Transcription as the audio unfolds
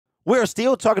We're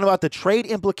still talking about the trade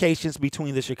implications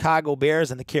between the Chicago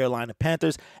Bears and the Carolina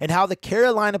Panthers and how the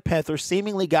Carolina Panthers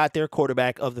seemingly got their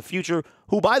quarterback of the future,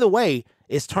 who, by the way,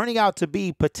 is turning out to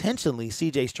be potentially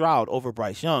C.J. Stroud over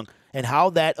Bryce Young, and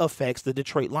how that affects the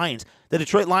Detroit Lions. The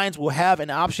Detroit Lions will have an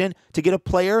option to get a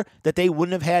player that they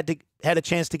wouldn't have had a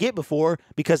chance to get before,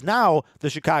 because now the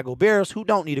Chicago Bears, who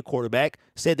don't need a quarterback,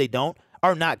 said they don't,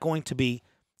 are not going to be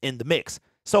in the mix.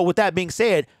 So with that being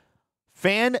said,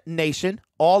 Fan Nation,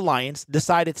 all Lions,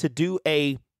 decided to do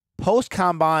a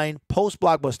post-combine,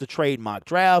 post-blockbuster trade mock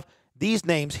draft. These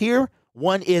names here,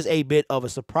 one is a bit of a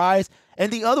surprise,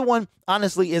 and the other one,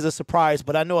 honestly, is a surprise,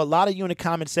 but I know a lot of you in the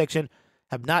comment section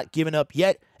have not given up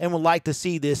yet and would like to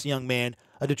see this young man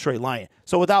a Detroit Lion.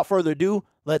 So without further ado,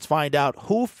 let's find out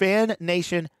who Fan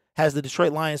Nation has the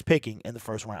Detroit Lions picking in the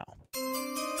first round.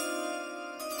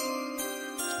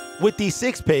 With the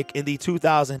 6th pick in the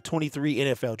 2023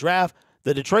 NFL Draft,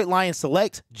 the Detroit Lions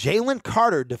select Jalen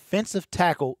Carter, defensive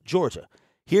tackle, Georgia.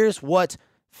 Here's what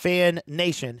Fan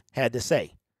Nation had to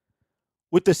say.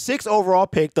 With the 6th overall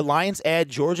pick, the Lions add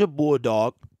Georgia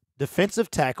Bulldog defensive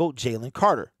tackle Jalen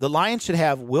Carter. The Lions should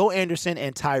have Will Anderson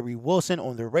and Tyree Wilson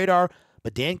on their radar,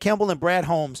 but Dan Campbell and Brad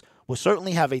Holmes will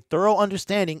certainly have a thorough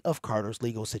understanding of Carter's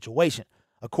legal situation.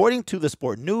 According to the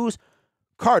Sport News,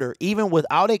 Carter, even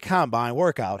without a combine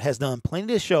workout, has done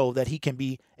plenty to show that he can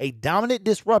be a dominant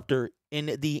disruptor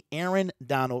in the Aaron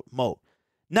Donald mode.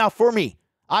 Now, for me,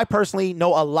 I personally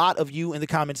know a lot of you in the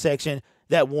comment section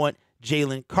that want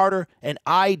Jalen Carter, and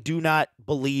I do not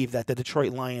believe that the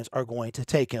Detroit Lions are going to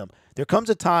take him. There comes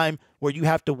a time where you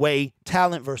have to weigh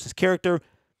talent versus character.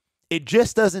 It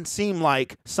just doesn't seem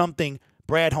like something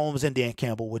Brad Holmes and Dan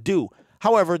Campbell would do.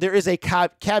 However, there is a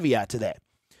caveat to that.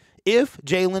 If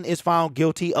Jalen is found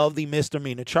guilty of the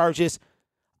misdemeanor charges,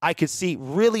 I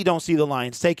really don't see the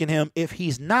Lions taking him. If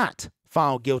he's not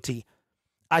found guilty,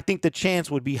 I think the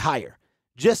chance would be higher.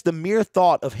 Just the mere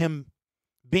thought of him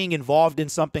being involved in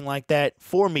something like that,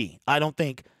 for me, I don't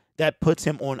think that puts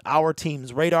him on our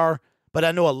team's radar. But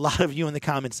I know a lot of you in the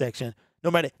comment section,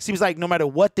 seems like no matter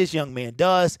what this young man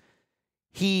does,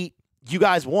 you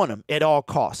guys want him at all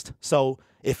costs. So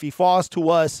if he falls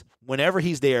to us, whenever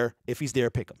he's there, if he's there,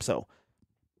 pick him. So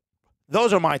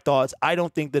those are my thoughts. I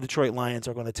don't think the Detroit Lions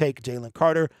are going to take Jalen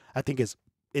Carter. I think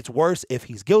it's worse if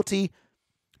he's guilty,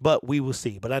 but we will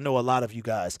see. But I know a lot of you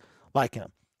guys like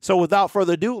him. So without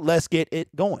further ado, let's get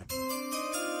it going.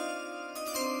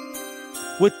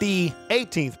 With the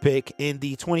 18th pick in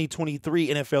the 2023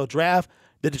 NFL Draft,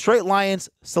 the Detroit Lions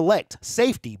select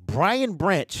safety Brian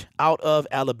Branch out of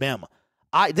Alabama.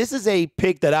 This is a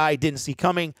pick that I didn't see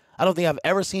coming. I don't think I've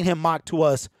ever seen him mocked to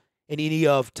us in any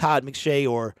of Todd McShay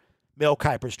or Mel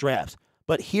Kiper's drafts.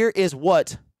 But here is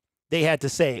what they had to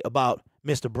say about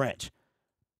Mr. Branch.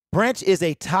 Branch is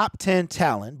a top 10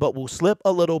 talent, but will slip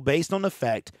a little based on the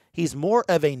fact he's more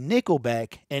of a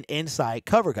nickelback and inside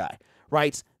cover guy,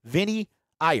 writes Vinny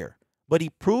Iyer. But he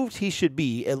proved he should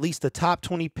be at least a top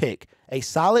 20 pick, a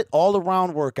solid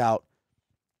all-around workout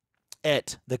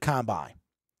at the combine.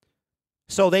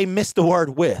 So they missed the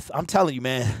word with. I'm telling you,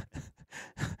 man.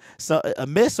 So a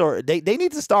miss, or they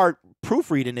need to start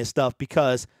proofreading this stuff,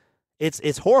 because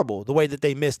it's horrible the way that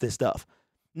they miss this stuff.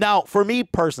 Now, for me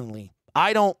personally,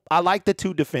 I like the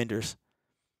two defenders,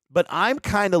 but I'm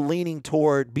kind of leaning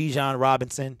toward Bijan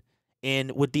Robinson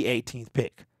with the 18th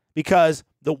pick, because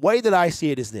the way that I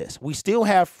see it is this. We still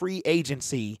have free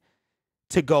agency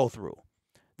to go through.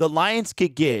 The Lions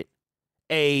could get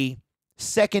a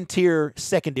second-tier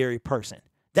secondary person.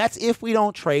 That's if we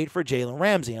don't trade for Jalen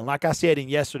Ramsey. And like I said in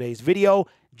yesterday's video,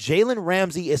 Jalen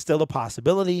Ramsey is still a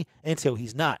possibility until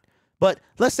he's not. But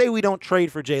let's say we don't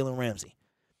trade for Jalen Ramsey.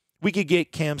 We could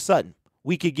get Cam Sutton.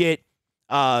 We could get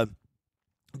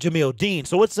Jamil Dean.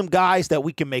 So it's some guys that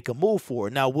we can make a move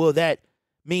for. Now, will that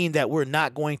mean that we're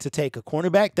not going to take a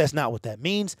cornerback? That's not what that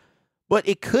means. But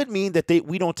it could mean that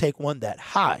we don't take one that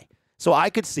high. So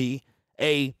I could see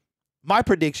my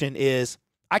prediction is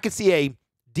I could see a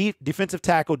defensive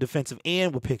tackle, defensive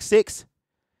end with pick 6.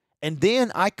 And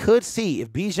then I could see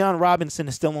if Bijan Robinson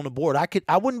is still on the board,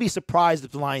 I wouldn't be surprised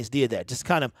if the Lions did that. Just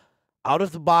kind of out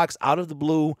of the box, out of the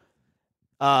blue,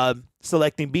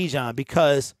 selecting Bijan,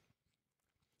 because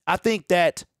I think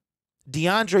that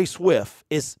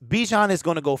Bijan is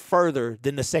going to go further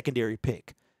than the secondary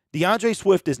pick. DeAndre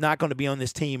Swift is not going to be on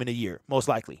this team in a year, most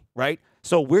likely, right?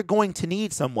 So we're going to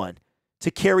need someone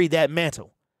to carry that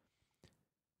mantle.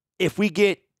 If we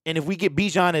get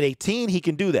Bijan at 18, he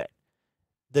can do that.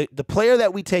 The player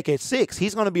that we take at 6,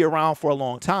 he's going to be around for a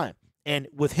long time. And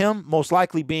with him most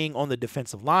likely being on the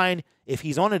defensive line, if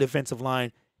he's on the defensive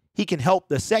line, he can help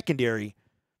the secondary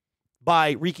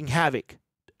by wreaking havoc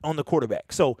on the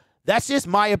quarterback. So that's just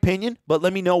my opinion, but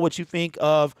let me know what you think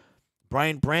of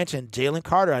Brian Branch and Jalen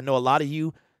Carter. I know a lot of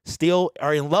you still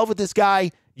are in love with this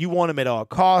guy. You want him at all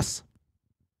costs.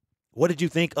 What did you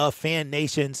think of Fan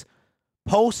Nation's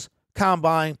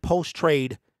post-combine,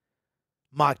 post-trade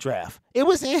mock draft? It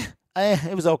was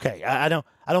it was okay. I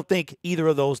don't think either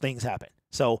of those things happened.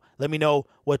 So let me know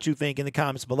what you think in the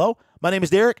comments below. My name is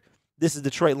Derek. This is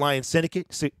Detroit Lions Syndicate.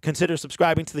 So consider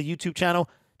subscribing to the YouTube channel.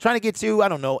 Trying to get to,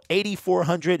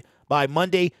 8,400 by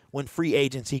Monday when free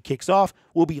agency kicks off.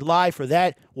 We'll be live for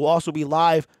that. We'll also be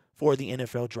live for the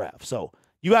NFL draft. So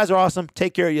you guys are awesome.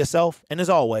 Take care of yourself. And as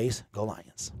always, go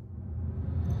Lions.